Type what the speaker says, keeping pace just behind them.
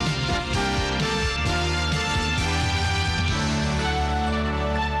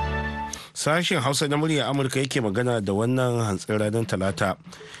Sashen Hausa na murya Amurka yake magana da wannan hantsin ranar Talata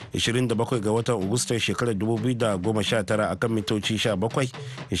 27 ga watan Agustan shekarar 2019 akan mitoci 17,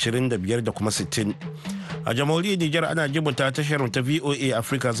 25 da kuma 60. A jamhuriyar Nijar ana jin ta tashar ta VOA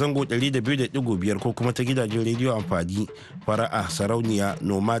Africa zango 200.5 ko kuma ta gidajen rediyo amfani fara'a sarauniya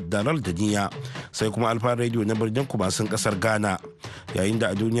nomad dalal da niya sai kuma alfa rediyo na birnin kumasin kasar Ghana yayin da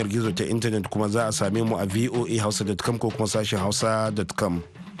a duniyar gizo ta intanet kuma za a same mu a voahausa.com ko kuma sashen hausa.com.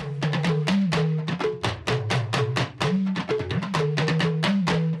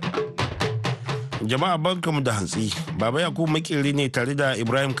 Jama'a barkamu da hantsi, Baba Yakubu makeri ne tare da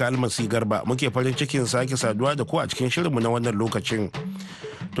Ibrahim Kalmasi Garba muke farin cikin sake saduwa da ku a cikin shirinmu na wannan lokacin.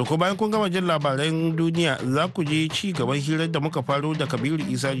 To ko bayan kun gama jin labaran duniya za ku ji ci gaban hirar da muka faro da Kabiru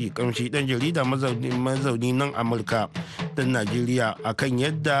Isa Kamshi dan jarida mazauni nan Amurka da Najeriya akan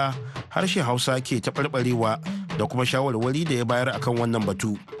yadda harshen Hausa ke taɓarɓarewa da kuma shawarwari da ya bayar akan wannan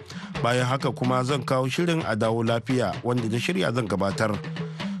batu. Bayan haka kuma zan kawo shirin a dawo lafiya wanda da shirya zan gabatar.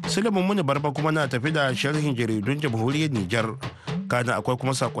 Sulaiman Muni Barba kuma na tafi da sharhin jaridun jamhuriyar Nijar. Kana akwai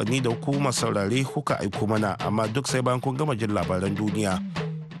kuma sakonni da hukumar saurare kuka aiko mana amma duk sai bayan kun gama jin labaran duniya.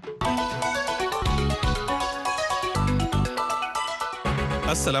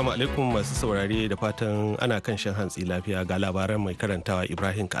 Assalamu alaikum masu saurare da fatan ana kan shan hantsi lafiya ga labaran mai karantawa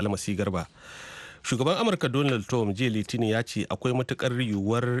Ibrahim Kalmasi Garba. Shugaban Amurka Donald Trump jiya Litinin ya ce akwai matukar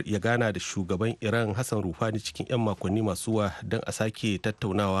yiwuwar ya gana da shugaban Iran Hassan Rouhani cikin 'yan makonni masu zuwa don a sake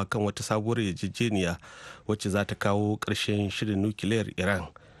tattaunawa kan wata sabuwar yarjejeniya wacce za ta kawo ƙarshen shirin nukiliyar Iran.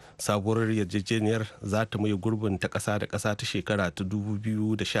 Sabuwar yarjejeniyar za ta mai gurbin ta ƙasa da ƙasa ta shekara ta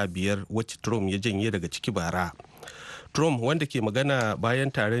 2015 wacce Trump ya janye daga ciki bara. Trump wanda ke magana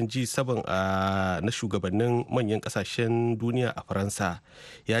bayan taron G7 na shugabannin manyan kasashen duniya a Faransa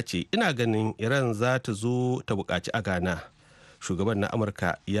ya ce ina ganin Iran za ta zo ta buƙaci a Ghana. Shugaban na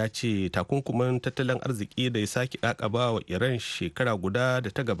Amurka ya ce takunkumin tattalin arziki da ya sake ƙaƙaba wa Iran shekara guda da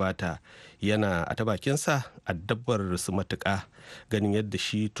ta gabata yana a ta bakinsa addabar su matuƙa ganin yadda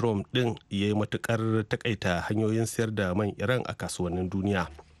shi Trump ɗin ya yi matuƙar takaita hanyoyin sayar da man Iran a kasuwannin duniya.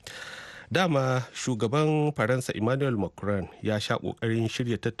 Dama shugaban Faransa Emmanuel Macron ya sha kokarin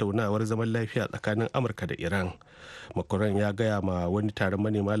shirya tattaunawar zaman lafiya tsakanin Amurka da Iran. Macron ya gaya ma wani taron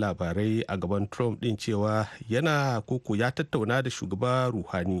manema labarai a gaban Trump din cewa yana koko ya tattauna da shugaba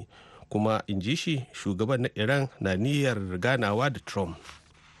Rouhani kuma in ji shi shugaban na Iran na niyyar ganawa da Trump.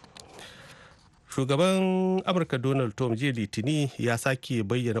 Shugaban Amurka Donald Trump jiya Litini ya sake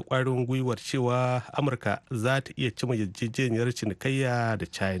bayyana kwarin gwiwar cewa Amurka za ta iya cima yarjejeniyar cinikayya da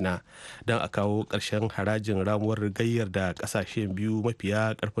China don a kawo ƙarshen harajin ramuwar gayyar da ƙasashen biyu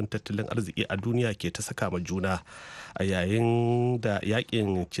mafiya ƙarfin tattalin arziki a duniya ke ta saka ma juna a yayin da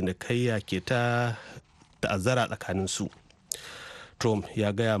yakin cinikayya ke ta ta'azzara tsakanin su. Trump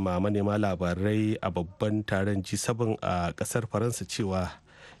ya gaya ma manema labarai a babban taron G7 a ƙasar Faransa cewa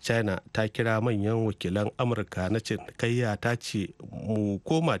China ta kira manyan wakilan Amurka na cinikayya ta ce mu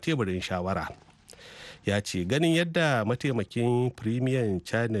koma teburin shawara. Ya ce ganin yadda mataimakin firimiyan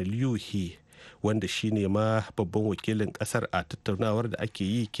China Liu He wanda shine ma babban wakilin kasar a tattaunawar da ake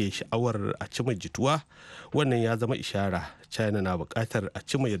yi ke sha'awar a cima jituwa wannan ya zama ishara China na bukatar a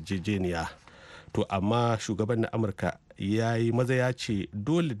cima yarjejeniya. To amma shugaban na Amurka ya yi maza ya ce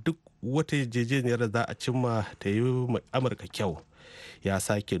dole duk wata yarjejeniyar za a cimma ta yi Amurka kyau. Ya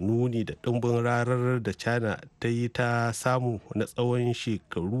sake nuni da ɗumbin rarar da China ta yi ta samu na tsawon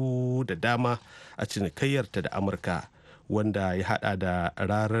shekaru da dama a cinikayyarta da Amurka wanda ya hada da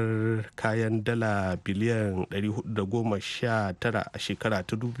rarar kayan dala biliyan 419 a shekara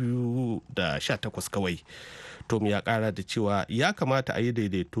ta 2018 kawai. Tom ya kara da cewa ya kamata a yi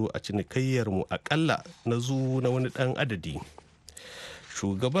daidaito a cinikayyarmu akalla na wani ɗan adadi.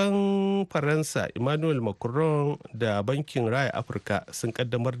 Shugaban Faransa Emmanuel Macron da Bankin Raya Afirka sun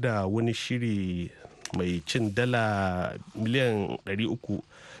kaddamar da wani shiri mai cin dala miliyan 300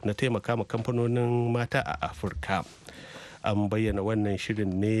 na taimaka ma kamfanonin mata a Afirka. An bayyana wannan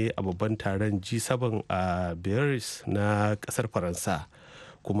shirin ne a babban taron G7 a Paris na kasar Faransa.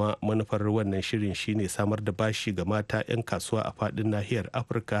 Kuma manufar wannan shirin shine samar da bashi ga mata 'yan kasuwa a faɗin nahiyar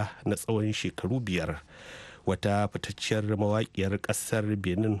Afirka na tsawon shekaru 5. Wata fitacciyar mawaƙiyar ƙasar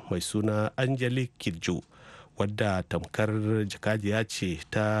Benin mai suna Angelique Kidjo wadda tamkar jakadiya ce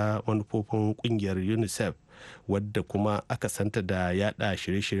ta manufofin ƙungiyar UNICEF wadda kuma aka santa da yada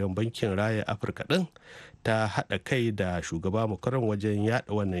shirye-shiryen bankin raya Afirka ɗin ta haɗa kai da shugaba Macron wajen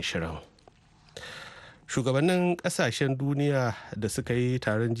yada wannan shirin. shugabannin kasashen duniya da suka yi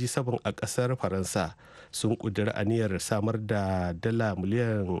taron G7 a kasar Faransa sun ƙudiri aniyar samar da dala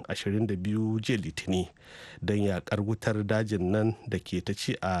miliyan 22 jiya litini don yaƙar wutar dajin nan da ke ta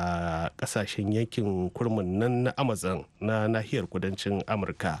ci a kasashen yankin kurmin nan na Amazon na nahiyar kudancin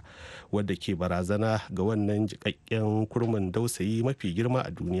Amurka, wadda ke barazana ga wannan jiƙaƙƙen kurmin dausayi mafi girma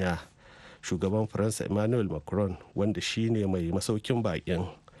a duniya. Shugaban Faransa Emmanuel Macron, wanda shine mai masaukin baƙin,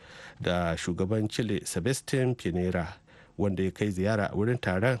 da shugaban Chile Sebastian Pinera, wanda ya kai ziyara a wurin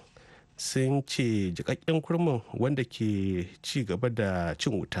taron, sun ce jikakken kurmin wanda ke ci gaba da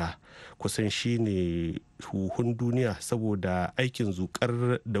cin wuta kusan shine huhun duniya saboda aikin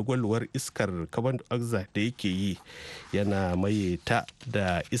zukar da gwalwar iskar carbon dioxide da yake yi, yana maye ta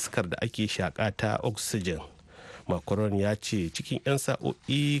da iskar da ake shaƙa ta oxygen. Macron ya ce cikin 'yan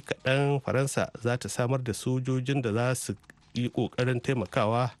sa'o'i kaɗan Faransa za ta samar da sojojin da za su yi ƙoƙarin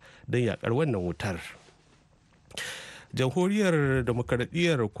taimakawa don yaƙar wannan wutar. Jamhuriyar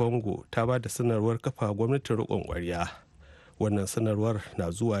Demokaradiyyar Congo ta ba da sanarwar kafa gwamnatin riƙon ƙwarya. Wannan sanarwar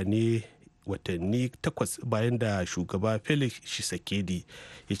na zuwa ne watanni 8 bayan da shugaba Felix Tshisekedi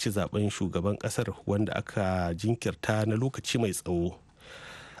ya ci zaben shugaban ƙasar, wanda aka jinkirta na lokaci mai tsawo.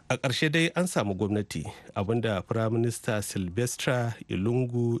 A ƙarshe dai an samu gwamnati, abinda firaminista Sylvestre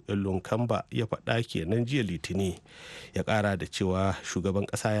Ilungu Ilunkamba ya faɗa kenan jiya litini. Ya ƙara da cewa shugaban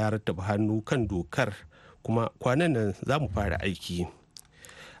ƙasa ya rattaba hannu kan dokar, kuma kwanan nan za mu fara aiki.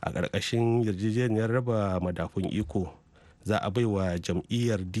 A ƙarƙashin yarjejeniyar raba madafun iko, za a baiwa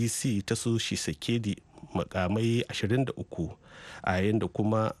jam'iyyar DC ta su Tshisekedi mukamai 23, a yayin da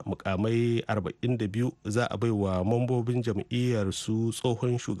kuma mukamai 42 za a baiwa mambobin jam'iyyar su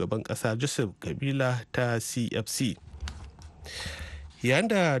tsohon shugaban kasa Joseph Kabila ta CFC. Yayin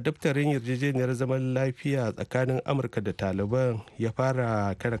da daftarin yarjejeniyar zaman lafiya tsakanin Amurka da Taliban ya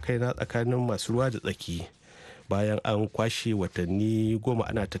fara kare kaina tsakanin masu ruwa da tsaki, bayan an kwashe watanni 10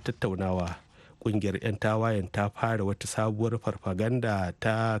 ana ta tattaunawa, kungiyar 'yan tawayen ta fara wata sabuwar farfaganda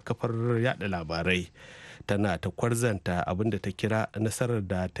ta kafar yada labarai, tana ta kwarzanta abinda ta kira nasarar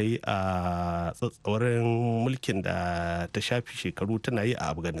da ta yi a tsatsauran mulkin da ta shafi shekaru tana yi a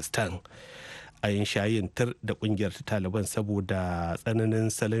Afghanistan. A yin shayin tir da kungiyar Taliban saboda tsananin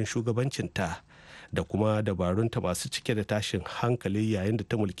salon shugabancinta da kuma dabarunta masu cike da tashin hankali yayin da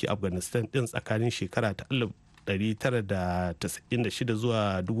ta mulki Afghanistan din tsakanin shekara ta 1996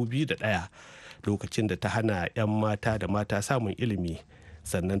 zuwa 2001, lokacin da ta hana 'yan mata da mata samun ilimi,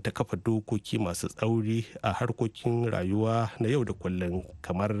 sannan ta kafa dokoki masu tsauri a harkokin rayuwa na yau da kullum,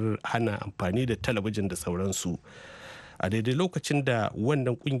 kamar hana amfani da talabijin da sauransu. A daidai lokacin da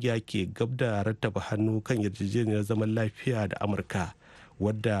wannan kungiya ke gab da rattaba hannu kan yarjejeniyar zaman lafiya da Amurka,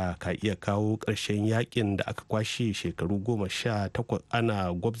 wadda ka iya kawo ƙarshen yakin da aka kwashe shekaru 18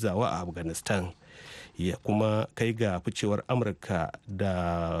 ana gwabzawa a Afghanistan, ya kuma kai ga ficewar Amurka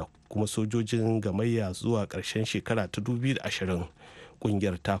da kuma sojojin gamayya zuwa ƙarshen shekara ta 2020.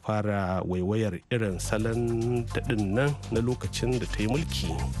 Kungiyar ta fara waiwayar irin salon daɗin nan na lokacin da ta yi mulki.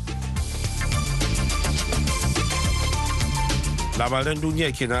 Labaran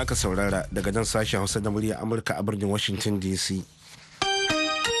duniya kenan aka saurara daga nan sashen Hausa na murya Amurka a birnin Washington DC.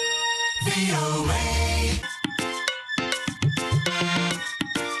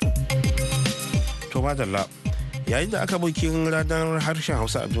 To madalla, yayin da aka bikin ranar harshen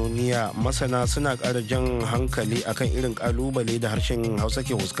Hausa a duniya, masana suna ƙara jan hankali akan irin ƙalubale da harshen Hausa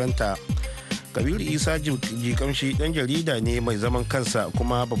ke fuskanta. Kabiru Isa Jikamshi ɗan jarida ne mai zaman kansa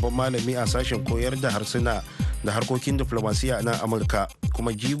kuma babban malami a sashen koyar da harsuna da harkokin diflomasiya a nan Amurka,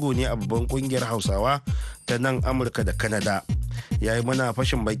 kuma jigo ne a babban kungiyar Hausawa ta nan Amurka da Kanada. Ya yi mana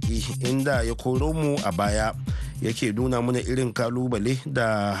fashin baki inda ya koro mu a baya, yake nuna mana irin kalubale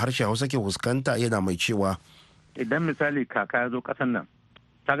da harshen Hausa ke fuskanta, yana mai cewa idan misali kaka ya zo kasan nan,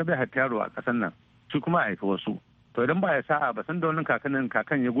 ta ga zai haifi yaro a kasan nan, shi kuma a haifi wasu, to idan ba ya sa'a ba, san da wani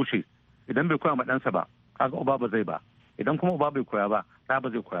kakan ya gushe, idan bai koya ma ɗansa ba, kaga uba ba zai ba, idan kuma uba bai koya ba, ɗa ba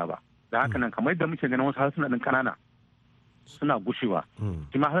zai koya ba. Da haka nan kamar yadda muke ganin wasu harsuna ɗin ƙanana suna gushewa,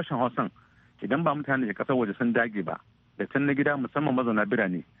 shi ma harshen Hausan idan ba mutane da ƙasar waje sun dage ba, da can na gida musamman mazauna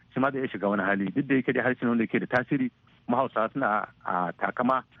birane, shi ma zai iya shiga wani hali, duk da yake da harshen wanda yake da tasiri, kuma Hausawa suna a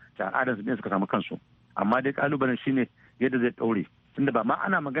takama da al'adarsu ɗin suka samu kansu. Amma dai kalubalen shine yadda zai ɗaure, tunda ba ma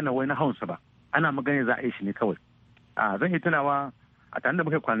ana magana wai na Hausa ba, ana magana za a yi shi ne kawai. Zan yi tunawa a tare da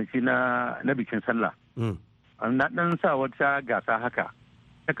muka kwanaki na bikin sallah, na ɗan sa wata gasa haka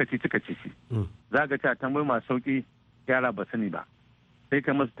ta kacici za ga ta tambayi masu sauki yara ba sani ba, sai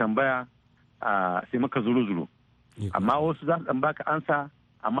ka masu tambaya sai maka zuru amma wasu za su ɗan baka ansa,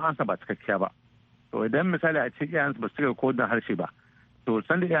 amma ansa ba cikakkiya ba. To idan misali a ce iyayensu ba su cika kodin harshe ba, to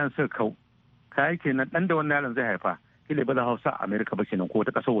san da iyayen suka kau kai kenan dan da wannan yaron zai haifa kila ba za Hausa a America ba kenan ko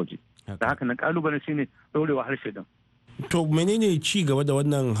wata ƙasar waje. Da haka nan kalubale shine ɗorewa harshe din. To menene ci gaba da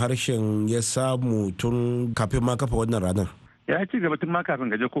wannan harshen ya samu tun kafin ma kafa wannan ranar? Ya ci gaba tun ma kafin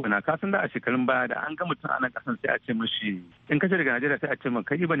gaje ko ina ka san da a shekarun baya da an ga mutum a nan kasan sai a ce mashi in ka ce daga Najeriya sai a ce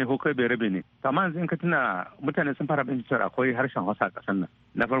maka kai ne ko kai bai rabe ne. Amma yanzu in ka tuna mutane sun fara bin cewa akwai harshen Hausa a kasan nan.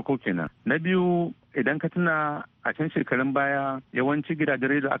 Na farko kenan. Na biyu idan ka tuna a can shekarun baya yawanci gidajen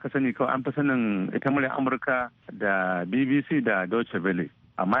rediyo aka sani kawai an fi sanin ita muryar Amurka da BBC da Deutsche Welle.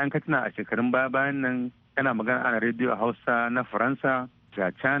 Amma in ka tuna a shekarun baya bayan nan kana magana ana rediyo Hausa na Faransa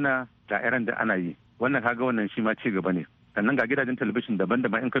ga China da Iran da ana yi. Wannan kaga wannan shi ma ci gaba ne. Sannan ga gidajen talabijin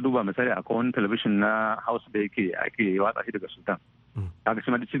daban-daban in ka duba misali akwai wani talabijin na Hausa da ake watsa shi daga Sudan. Kaga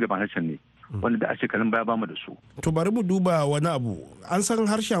shi ma da ci gaban harshen ne. Wanda da a shekarun baya bamu da su. To bari mu duba wani abu. An san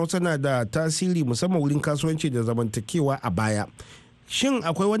harshen Hausa na da tasiri musamman wurin kasuwanci da zamantakewa a baya. Shin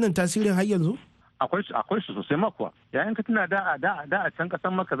akwai wannan tasirin har yanzu? Akwai su sosai ma kuwa. Yayin ka tuna da a can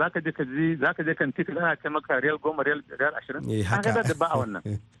kasan maka zaka je kan titi ana ce maka riyal 10 riyal 20. Haka da ba a wannan.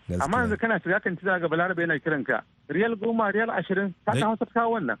 Amma yanzu kana shiga kan titi ga Balarabe yana kiran ka riyal 10 riyal 20 ta Hausa ta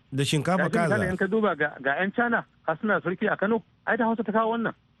kawo wannan. Da shinkafa kaza. In ka duba ga yan China har suna sarki a Kano ai da Hausa ta kawo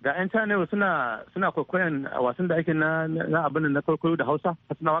wannan. Ga yan China suna kwaikwayon wasan da ake na abin na kwaikwayo da Hausa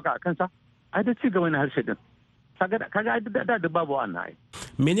suna waka a kansa. Ai da ci gaba na harshe din. Kaga da babu wannan ai.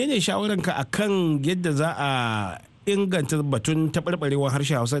 Menene shawararka akan yadda za a inganta batun taɓarɓarewar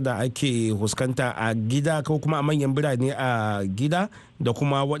harshen Hausa da ake huskanta a gida ko kuma a manyan birane a gida da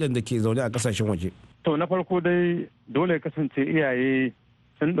kuma waɗanda ke zaune a ƙasashen waje? To na farko dai dole ya kasance iyaye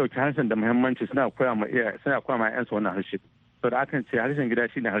sun ɗauki harshen da muhimmanci suna koya ma 'yansu wannan harshe. To da akan ce harshen gida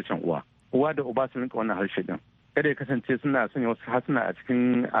shine harshen uwa. Uwa da uba su rinka wannan harshe din. Kada ya kasance suna sanya wasu harsuna a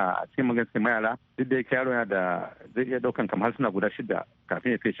cikin maganin mayara duk da yake yaro yana da zai iya daukan kamar harsuna guda 6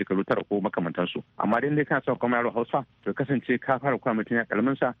 kafin ya kai shekaru 9 ko makamantansu. Amma dai kana son kuma yaro Hausa to kasance ka fara koya mutum ya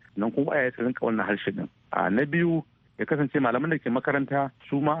karamin sa nan kuma iyaye su rinka wannan harshe din. Na biyu ya kasance malaman da ke makaranta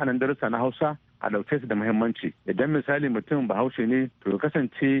su ma anan darussa na Hausa a dauke su da muhimmanci. Idan misali mutum Bahaushe ne to ya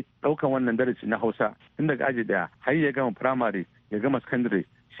kasance daukan wannan darasi na Hausa tun daga aji 1 har ya gama primary ya gama secondary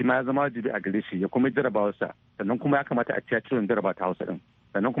shi ma ya zama wajibi a gare shi ya kuma jarabawarsa sannan kuma ya kamata a ciya ciwon jaraba ta Hausa din.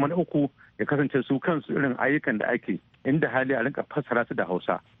 Sannan kuma na uku ya kasance su kansu irin ayyukan da ake inda hali a rinka fassara su da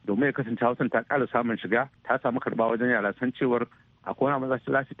Hausa domin ya kasance Hausan ta ƙara samun shiga ta samu karɓa wajen yara san cewar akwai wani maza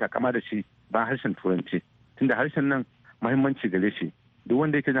za su takama da shi ba harshen Turanci tunda harshen nan muhimmanci gare shi duk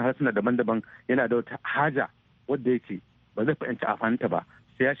wanda yake jin harsuna daban-daban yana da wata haja wadda yake ba zai fahimci amfaninta ba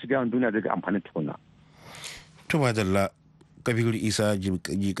sai ya shiga duniya daga amfanin tukuna. Tumadalla Kabiru Isa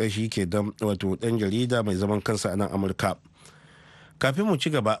Jikashi ke wato ɗan jarida mai zaman kansa a nan Amurka. Kafin mu ci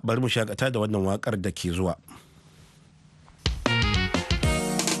gaba bari mu shakata da wannan wakar da ke zuwa.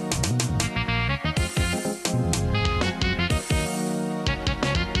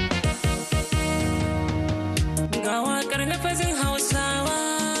 Ga wakar lafazin Hausawa,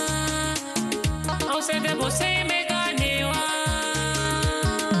 Hausa da Bosai mai ganewa.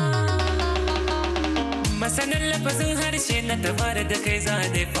 Masanin lafazin harshe na tabara da kai za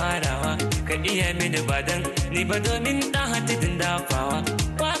da farawa. Ka iya mini badan ni ba domin ɗan hatidin dafawa.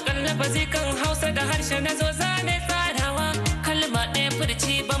 Waƙar lafazi kan Hausa da harshe na zo zane tsarawa. Kalma ɗaya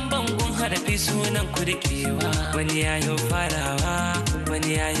furci bamban gun harafi sunan kurkewa. Wani yayo farawa,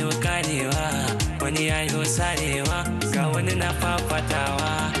 wani yayo karewa, wani yayo sarewa, ga wani na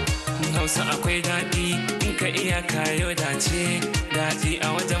fafatawa. Hausa akwai daɗi in ka iya kayo dace, daɗi a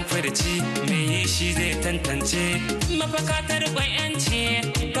wajen furci mai yi shi zai tantance. Mafakatar yanci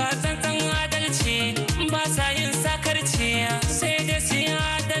ga tsantsan adalci ba sa yin sakarci sai dai su yi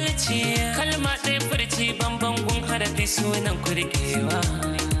adalci. Kalma ɗaya furci bamban gun harafi sunan kurkewa.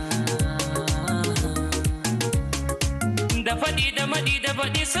 Da faɗi da maɗi da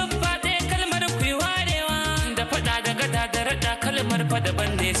baɗi sun faɗe kalmar kuyi warewa. Da faɗa da gada da raɗa kalmar fa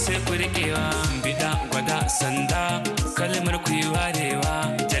daban ne sai ku riƙewa. Biɗa gwada sanda kalmar kuyi warewa.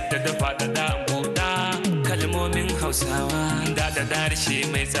 Jaddada faɗaɗa buɗa kalmomin Hausawa. Da harshe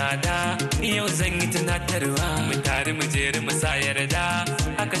mai tsada yau zan yi tunatarwa. Mu tare mu jeri mu sa yarda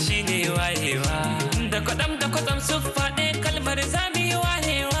haka shine wayewa. Da kwatsam sun faɗe kalmar za mu yi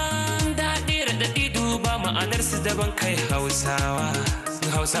wayewa. Daɗi raɗaɗi duba ma'anarsu daban kai Hausawa.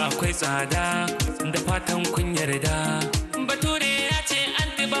 Hausa akwai tsada da fatan kun yarda. Bature ya ce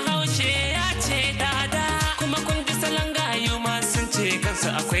anti Bahaushe ya ce dada. Kuma kun ji salon gayu ma sun ce kansa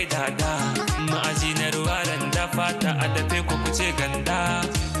akwai dada. Ma'aji na ruwa randa fata a dafe ku kuce ganda.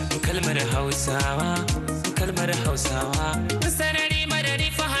 Kalmar Hausawa, kalmar Hausawa. Sarari madari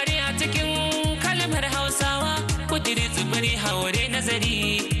fahari a cikin kalmar Hausawa. Kudiri tsibiri haure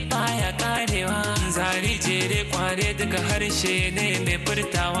nazari baya karewa. harshe ne mai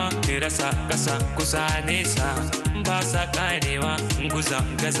furtawa rasa kasa kusa nesa ba sa karewa guza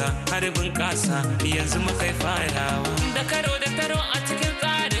gaza harbin kasa yanzu mukai farawa da karo da taro a cikin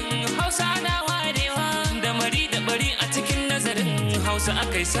tsarin hausa na warewa da mari da bari a cikin nazarin hausa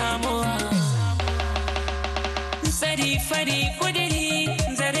akai samuwa tsari fari kudiri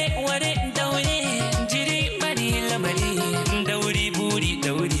zare ware daure jiri bari lamari dauri buri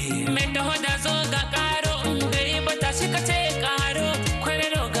dauri mai taho da zo ga karo gari bata shi ka ce karo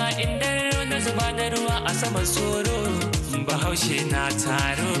kwararo ga indar na zuba da ruwa a saman soro bahaushe na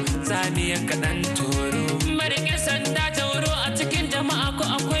taro zamiyan kaɗan toro marikin sanda tauro a cikin jama'a ko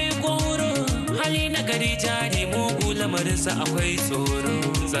akwai goro hali na gari jari mugu lamarinsa akwai tsoro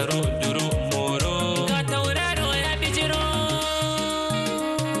tsaro duro moro ga tauraro ya bijiro.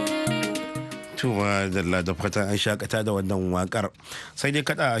 Tuma da fatan an shakata da wannan wakar sai dai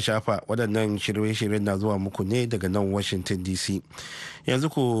kada a shafa waɗannan shirye-shiryen na zuwa muku ne daga nan Washington DC yanzu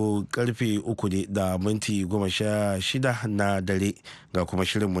ku karfe 3:16 na dare ga kuma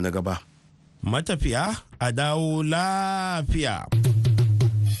shirinmu na gaba matafiya a dawo lafiya.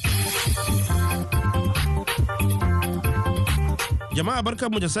 Jama'a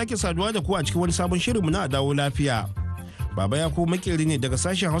barkanmu da sake saduwa da ku a cikin wani sabon shirinmu na a dawo lafiya. Baba ya ku makeri ne daga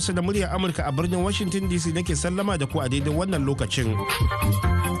sashen Hausa da muryar Amurka a birnin Washington DC nake sallama da ku a daidai wannan lokacin.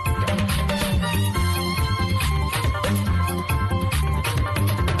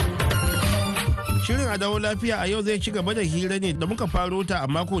 Shirin a dawo lafiya a yau zai ci gaba da hira ne da muka faro ta a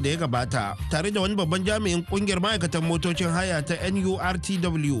mako da ya gabata tare da wani babban jami'in kungiyar ma'aikatan motocin haya ta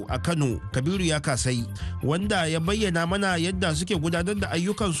NURTW a Kano, Kabiru ya kasai, wanda ya bayyana mana yadda suke gudanar da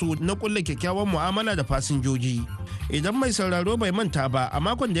ayyukansu na kulle kyakkyawan mu'amala da fasinjoji. Idan mai sauraro bai manta ba a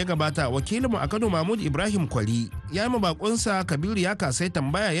makon da ya gabata wakilinmu a Kano Mahmud Ibrahim Kwari ya yi bakonsa Kabiru ya kasai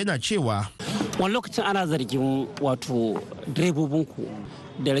tambaya yana cewa wani lokacin ana zargin wato direbobinku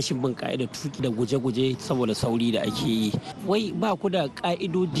da rashin bin ka'idar tuki da guje-guje saboda sauri da ake yi. Wai ba ku da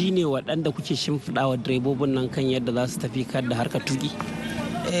ka'idodi ne waɗanda kuke shimfiɗa wa direbobin nan kan yadda za su tafi kar da harkar tuki?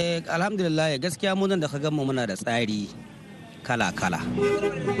 Alhamdulillah gaskiya mu nan da ka gama muna da tsari kala-kala.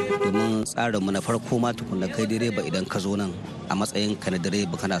 Domin tsarinmu na farko ma tukunna kai direba idan ka zo nan a matsayin ka na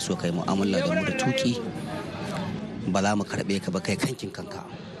direba kana so kai mu'amala da mu da tuki ba za mu karɓe ka ba kai kankin kanka.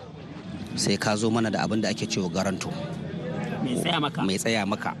 Sai ka zo mana da abin da ake cewa garanto. Mai tsaya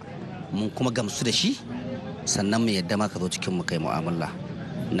maka mun kuma gamsu da shi sannan mu yadda maka zo cikin mu kai mu'amala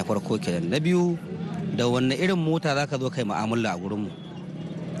na farko kenan. Na biyu da wanne irin mota za ka zo kai mu'amala a gurinmu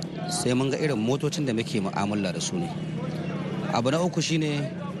sai mun ga irin motocin da muke mu'amala da su ne. Abu na uku shine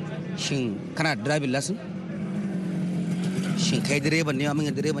shin kana da driving license, shin kai direban ne mun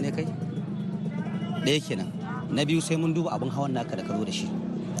direba ne kai ɗaya kenan. Na biyu sai mun duba abin hawan naka da ka zo da shi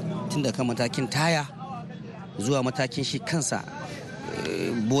tun da kan matakin taya zuwa matakin shi kansa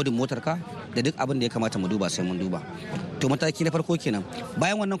bodin motarka da duk abin da ya kamata mu duba sai mun duba. To mataki na farko kenan.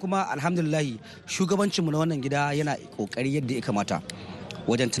 Bayan wannan kuma alhamdulillahi shugabancinmu na wannan gida yana kokari yadda ya kamata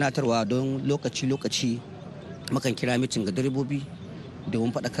wajen tunatarwa don lokaci-lokaci mukan kira mitin ga direbobi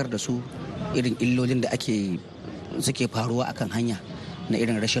domin faɗakar da su irin illolin da suke faruwa akan hanya na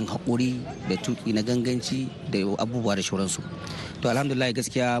irin rashin haƙuri da tuki na ganganci da abubuwa da shauransu. To alhamdulillah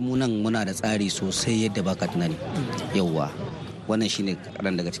gaskiya mu nan muna da tsari sosai yadda baka tunani. Yauwa wannan shine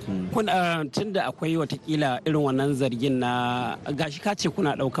kaɗan daga cikin tun da akwai watakila irin wannan zargin na gashi ka ce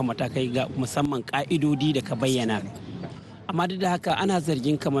kuna ɗaukar matakai ga musamman ƙa'idodi da ka bayyana, amma duk da haka ana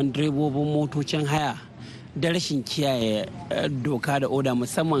zargin kamar direbobin motocin haya da rashin kiyaye doka da oda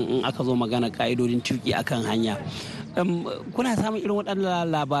musamman in aka zo magana ƙa'idodin tuki akan hanya. Kuna samun irin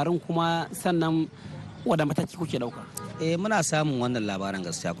waɗannan labaran kuma sannan wadda mataki kuke ɗauka? Muna samun wannan labaran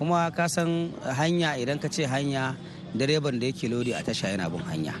gaskiya kuma ka san hanya idan ka ce hanya direban da yake lodi a tasha yana bin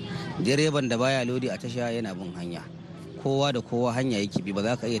hanya, direban da baya lodi a tasha yana bin hanya, kowa da kowa hanya yake bi. Ba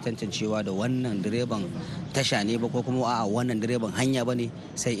za ka iya tantancewa da wannan direban tasha ne ba ko kuma a'a wannan direban hanya ba ne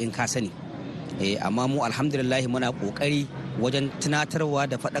sai in ka sani. Amma mu alhamdulillah muna kokari wajen tunatarwa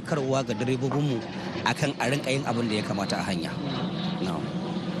da faɗakarwa ga direbobinmu akan a rinka yin abin da ya kamata a hanya.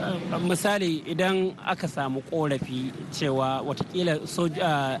 Misali idan aka samu korafi cewa watakila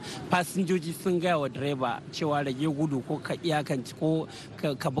fasinjoji sun gaya wa direba cewa rage gudu ko ka iyakanci ko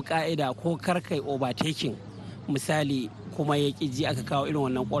ka bi ka'ida ko kar kai overtaking misali kuma ya ji aka kawo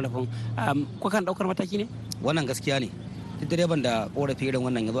irin wannan korafin kukan daukar mataki ne? Wannan gaskiya ne. Direban da korafi irin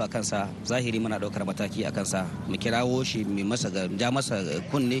wannan ya zo a kansa zahiri muna daukar mataki a kansa, mu kirawo shi mu ja masa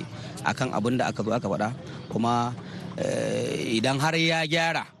kunne akan abin da aka zo aka faɗa, kuma idan har ya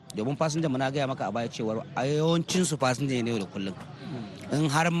gyara, domin fasinja muna gaya maka a baya cewar a yawancin su fasinja ne da kullum in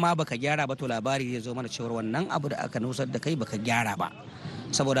har ma baka gyara ba to labari zai zo mana cewa wannan abu da aka nusar da kai baka gyara ba,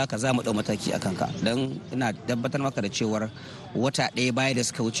 saboda haka za mu ɗau mataki a kanka. Don ina tabbatar maka da cewar wata ɗaya baya da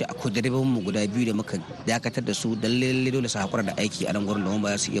suka wuce akwai direbobin mu guda 2 da muka dakatar da su don lalle dole su hakura da aiki a nan gurin domin ba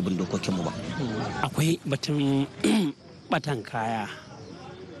za su iya bin dokokin mu ba. Akwai batun batan kaya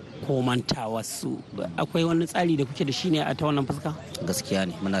ko manta wasu, akwai wani tsari da kuke da shi ne a ta wannan fuska? Gaskiya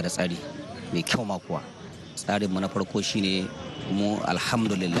ne muna da tsari mai kyau ma kuwa. Tsarinmu na farko shine mu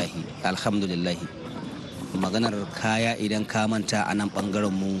alhamdulillahi maganar kaya idan ka manta a nan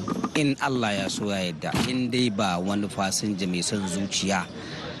bangaren mu in Allah ya so ya yadda, in dai ba wani fasinja mai son zuciya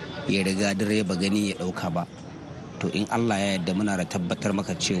ya riga direba gani ya dauka ba, to in Allah ya yadda muna da tabbatar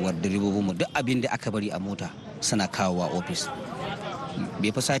maka cewar direbobin mu duk abin da aka bari a mota suna kawowa ofis.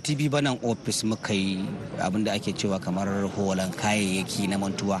 Bai fi sati biyu ba nan ofis muka yi abin da ake cewa kamar holan kayayyaki na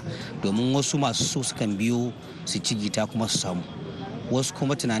mantuwa, domin wasu masu so sukan biyo su ci gita kuma su samu, wasu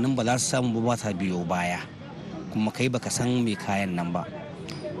kuma tunanin ba za su samu ba ta biyo baya, kuma kai baka san mai kayan nan ba.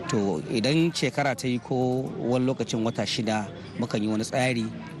 To idan shekara ta yi ko wani lokacin wata 6 mukan yi wani tsari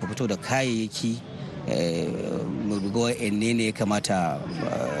mu fito da kayayyaki mu ga wa'anne ne ya kamata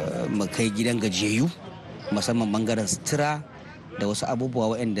mu kai gidan gajiyayyu, musamman bangaren sutura da wasu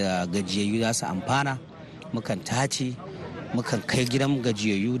abubuwa waɗanda gajiyayyu za su amfana. Mukan tace mukan kai gidan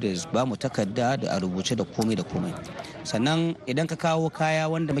gajiyayyu da ba mu takarda da a rubuce da komai da komai. Sannan idan ka kawo kaya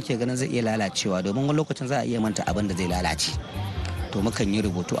wanda muke ganin zai iya lalacewa, domin wani lokacin za a iya manta abin da zai lalace, to mukan yi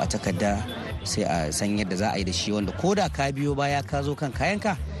rubutu a takarda sai a san yadda za a yi da shi, wanda ko da ka biyo baya ka zo kan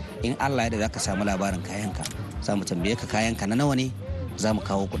kayanka, in Allah ya da za ka samu labarin kayanka, za mu tambaye ka kayanka na nawa ne, za mu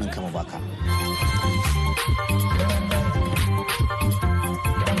kawo kuɗin ka mu baka.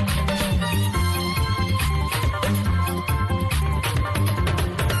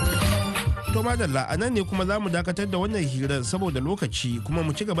 To madalla, a nan ne kuma za mu dakatar da wannan hirar saboda lokaci, kuma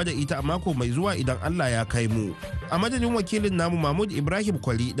mu ci gaba da ita a mako mai zuwa idan Allah ya kai mu. A madadin wakilin namu Mahmud Ibrahim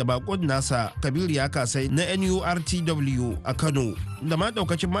Kwali da bakon nasa Kabir ya kasai na NURTW a Kano, da ma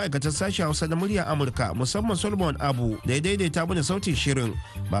daukacin ma'aikatan sashen Hausa na muryar Amurka, musamman Solomon Abu da ya daidaita mana sautin shirin.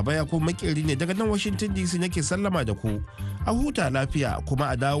 Baba ya kuma makeri ne daga nan Washington DC nake sallama da ku. A huta lafiya kuma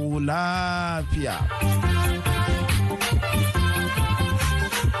a dawo lafiya.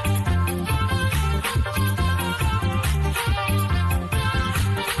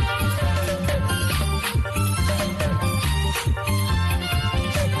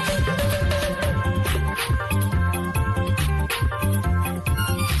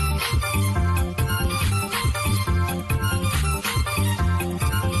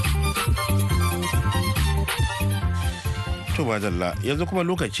 Madalla, yanzu kuma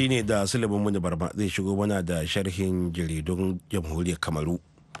lokaci ne da Sulaiman Muni Barma zai shigo mana da sharhin jaridun jamhuriyar Kamaru,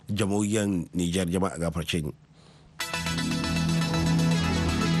 jamhuriyar Nijar, jama'a gafarce ni.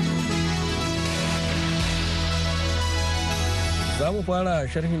 Za mu fara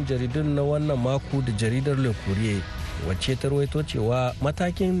sharhin jaridun na wannan mako da jaridar Le Courrier, wacce ta rawaito cewa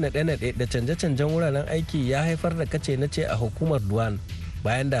matakin naɗe-naɗe da canje-canjen wuraren aiki ya haifar da kace na ce a hukumar Duwan,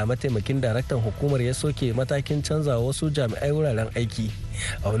 bayan da mataimakin daraktan hukumar ya soke matakin canza wasu jami'ai wuraren aiki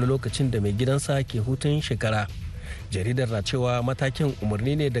a wani lokacin da mai gidansa ke hutun shekara. Jaridar na cewa matakin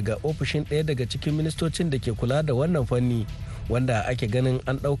umarni ne daga ofishin ɗaya daga cikin ministocin da ke kula da wannan fanni, wanda ake ganin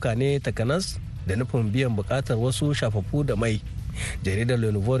an ɗauka ne takanas da nufin biyan buƙatar wasu shafaffu da mai. Jaridar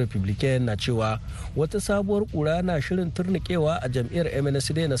Le Nouveau Republicain na cewa wata sabuwar kura na shirin turnikewa a jam'iyyar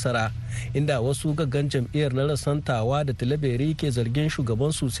MNSD nasara, inda wasu gaggan jam'iyyar na rassantawa da tilaberi ke zargin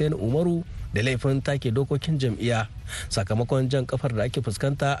shugaban Hussein Umaru da laifin take dokokin jam'iyya sakamakon jan kafar da ake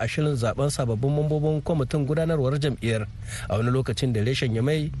fuskanta a shirin zaben sababbin mambobin kwamitin gudanarwar jam'iyyar, a wani lokacin da reshen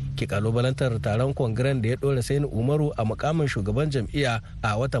Yamai ke kalubalantar taron kongren da ya dora Hussein Umaru a mukamin shugaban jam'iyya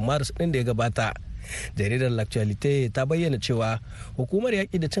a watan Maris din da ya gabata. Jaridar L'Actualité ta bayyana cewa hukumar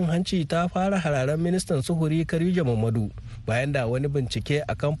yaƙi da cin hanci ta fara hararen ministan suhuri Karija Mamadu bayan da wani bincike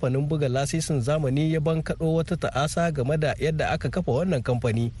a kamfanin buga lasisin zamani ya bankaɗo wata ta'asa game da yadda aka kafa wannan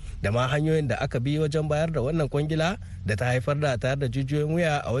kamfani da ma hanyoyin da aka bi wajen bayar da wannan kwangila da ta haifar da tayar da jijiyoyin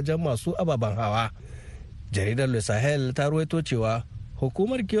wuya a wajen masu ababen hawa. Jaridar Le Sahel ta ruwaito cewa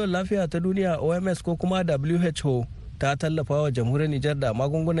hukumar kiwon lafiya ta duniya OMS ko kuma WHO ta tallafa wa jamhuriyar Nijar da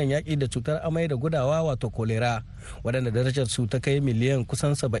magungunan yaƙi da cutar amai da gudawa wato kolera, waɗanda darajar su ta kai miliyan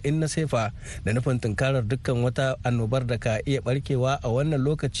kusan 70 na sefa, da nufin tunkarar dukkan wata annobar da ka iya barkewa a wannan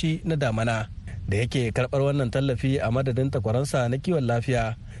lokaci na damana. Da yake karɓar wannan tallafi a madadin takwaransa na kiwon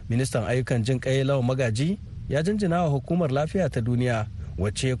lafiya, ministan ayyukan jin ƙai Lawan Magaji ya jinjina wa hukumar lafiya ta duniya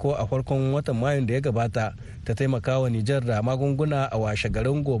wacce ko a farkon watan mayun da ya gabata ta taimaka wa Nijar da magunguna a washe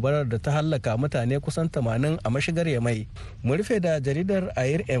garin gobarar da ta hallaka mutane kusan 80 a mashigar Yamai. Mu rufe da jaridar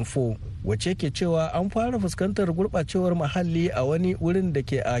Air Info wacce ke cewa an fara fuskantar gurɓacewar muhalli a wani wurin da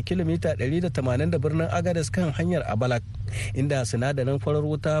ke a kilomita 180 da birnin Agadez kan hanyar Abalak, inda sinadarin farar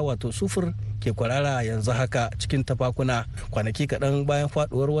wuta wato sufur ke kwarara yanzu haka cikin tafakuna kwanaki kaɗan bayan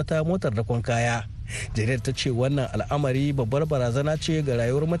faɗuwar wata motar dakon kaya. Jaridar ta ce wannan al'amari babbar barazana ce ga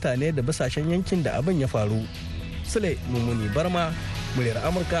rayuwar mutane da bisashen yankin da abin ya faru. Sule Mummuni Barma, muryar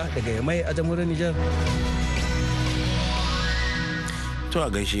Amurka daga Yamai a jamhuriyar Nijar. To a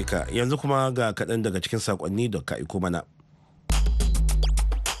gaishe ka, yanzu kuma ga kaɗan daga cikin saƙonni da ka iko mana.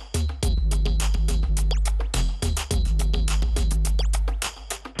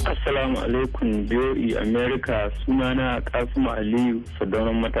 Assalamu alaikum BOE America, sunana Kasimu Aliyu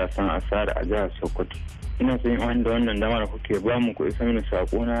Sadaunan matasan Asara a jihar Sokoto. Ina son yin da wannan dama da kuke ba mu ku isa mini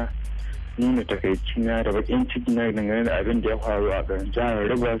sakona nuna takaici na da bakin ciki na dangane da abin da ya faru a garin jihar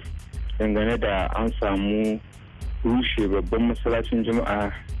Rivers dangane da an samu rushe babban masallacin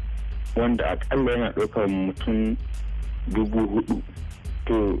Juma'a wanda akalla yana ɗaukar mutum 4,000.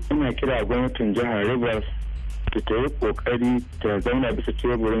 To ina kira gwamnatin jihar Rivers ta yi kokari ta zauna bisa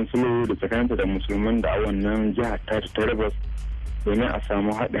teburin sulhu da tsakaninta da musulman da a wannan jihar ta Rivers domin a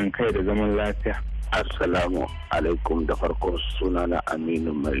samu haɗin kai da zaman lafiya. Assalamu alaikum, da farko sunana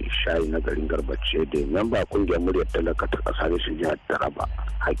Aminu mai shayi na garin Garbace da memba kungiyar muryar talaka ta ƙasa da shi jihar Taraba.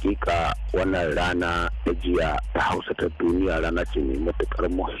 Hakika wannan rana ta jiya ta Hausa ta duniya rana ce mai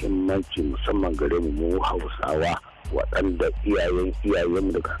matuƙar muhimmanci musamman gare mu Hausawa, waɗanda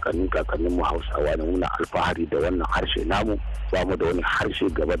iyayenmu da kakannin mu Hausawa ne. Muna alfahari da wannan harshe namu, ba mu da wani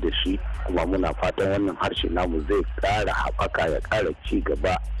harshe gaba da shi, kuma muna fatan wannan harshe namu zai ƙara haɓaka ya ƙara ci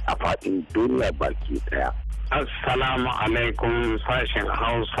gaba a faɗin duniya baki ɗaya. Assalamu alaikum, sashen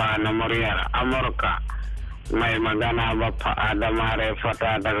Hausa na muryar Amurka. Mai magana Baffa Adama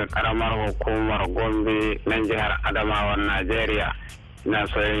Fata daga karamar hukumar Gombe na jihar Adamawan Najeriya. Na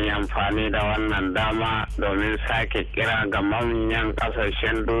so yin amfani da wannan dama domin sake kira ga manyan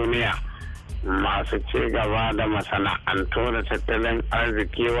kasashen duniya masu ci gaba da masana'antu da tattalin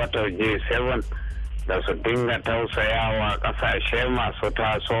arziki wato G7 da su dinga tausayawa kasashe masu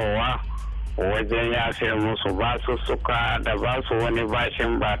tasowa wajen yafe musu basussuka da basu wani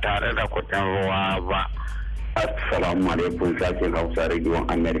bashin ba tare da kuɗin ruwa ba. Assalamu alaikum, sashen Hausa rediyon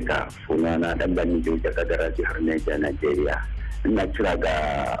Amerika. Sunana Dangane Joja Kadara, jihar Niger, Najeriya. Ina kira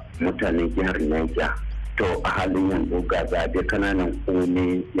ga mutanen jihar Niger. To a halin yanzu ga zaɓe kananan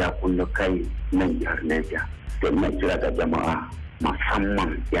kome ya kunna kai nan jihar Niger. To ina kira ga jama'a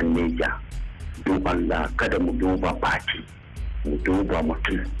musamman 'yan Niger. Don Allah kada mu duba baki, mu duba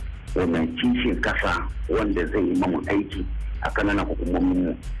mutum. Wannan kishin kasa wanda zai yi mamu aiki a kananan hukumomin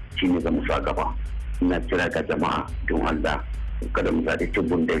mu shine ga musa gaba. Ina kira ga jama'a don Allah kada mu zaɗi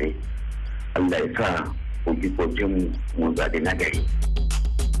cibin dare. Allah ya sa koke-koken mu zaɗi na gari.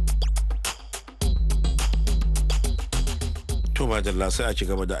 To madalla, sai a ci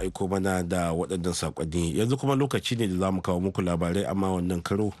gaba da aiko mana da waɗannan saƙonni. Yanzu kuma lokaci ne da za mu kawo muku labarai amma wannan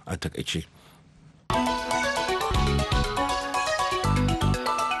karo a takaice.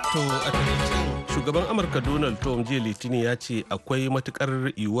 Shugaban Amurka Donald Trump jiya Litinin ya ce akwai matukar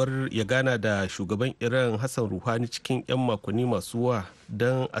yiwuwar ya gana da shugaban Iran Hassan Rouhani cikin 'yan makonni masu zuwa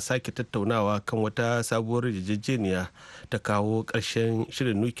don a sake tattaunawa kan wata sabuwar yarjejeniya ta kawo ƙarshen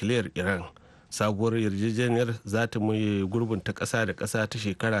shirin nukiliyar Iran. Sabuwar yarjejeniyar za ta mai gurbin ta ƙasa da ƙasa ta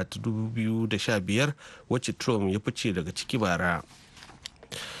shekara ta 2015 wacce Trump ya fice daga ciki bara.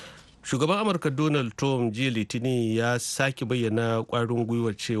 Shugaban Amurka Donald Trump jiya Litinin ya sake bayyana kwarin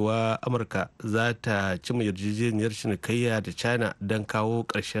gwiwar cewa Amurka za ta cima yarjejeniyar cinikayya da China don kawo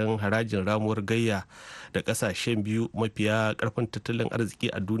ƙarshen harajin ramuwar gayya da ƙasashen biyu mafiya ƙarfin tattalin arziki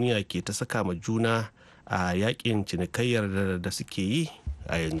a duniya ke ta saka ma juna a yakin cinikayyar da suke yi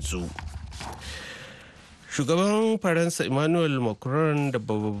a yanzu. Shugaban Faransa Emmanuel Macron da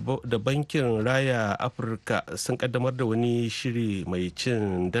bankin raya Afirka sun kaddamar da wani shiri mai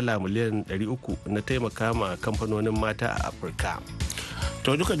cin dala miliyan 300 na taimaka ma kamfanonin mata a Afirka.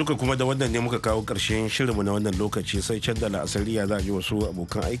 To duka kuma da wannan ne muka kawo ƙarshen shirinmu na wannan lokaci, sai can da la'asariya za a ji wasu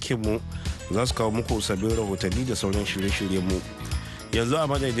abokan aikinmu za su kawo muku sabbin rahotanni da sauran shirye-shiryenmu. Yanzu a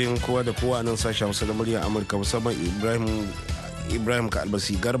madadin kowa da kowa nan sashen Hausa da muryar Amurka, musamman Ibrahim ka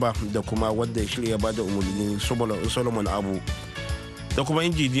albasi garba da kuma wanda ya shirya ba da umarni Solomon Abu da kuma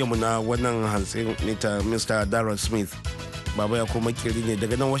injiniyanmu na wannan hantsin Mr. Darrell Smith. Baba ya kuma kiri ne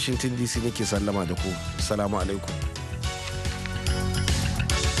daga nan Washington DC nake sallama da ku. Salamu alaikum.